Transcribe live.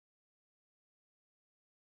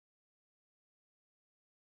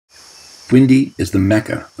Bwindi is the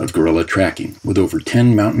mecca of gorilla tracking, with over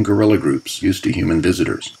 10 mountain gorilla groups used to human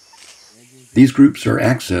visitors. These groups are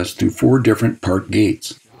accessed through 4 different park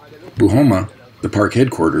gates. Buhoma, the park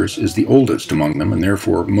headquarters, is the oldest among them and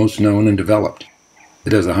therefore most known and developed.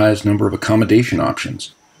 It has the highest number of accommodation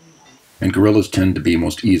options, and gorillas tend to be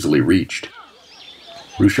most easily reached.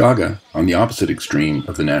 Rushaga, on the opposite extreme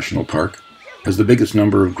of the national park, has the biggest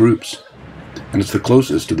number of groups, and it's the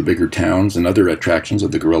closest to the bigger towns and other attractions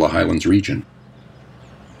of the Gorilla Highlands region.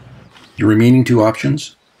 Your remaining 2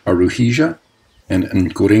 options are Ruhija and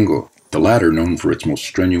Nkoringo, the latter known for its most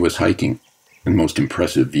strenuous hiking and most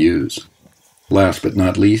impressive views. Last but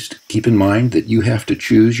not least, keep in mind that you have to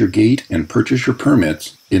choose your gate and purchase your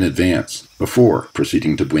permits in advance before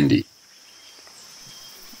proceeding to Bwindi.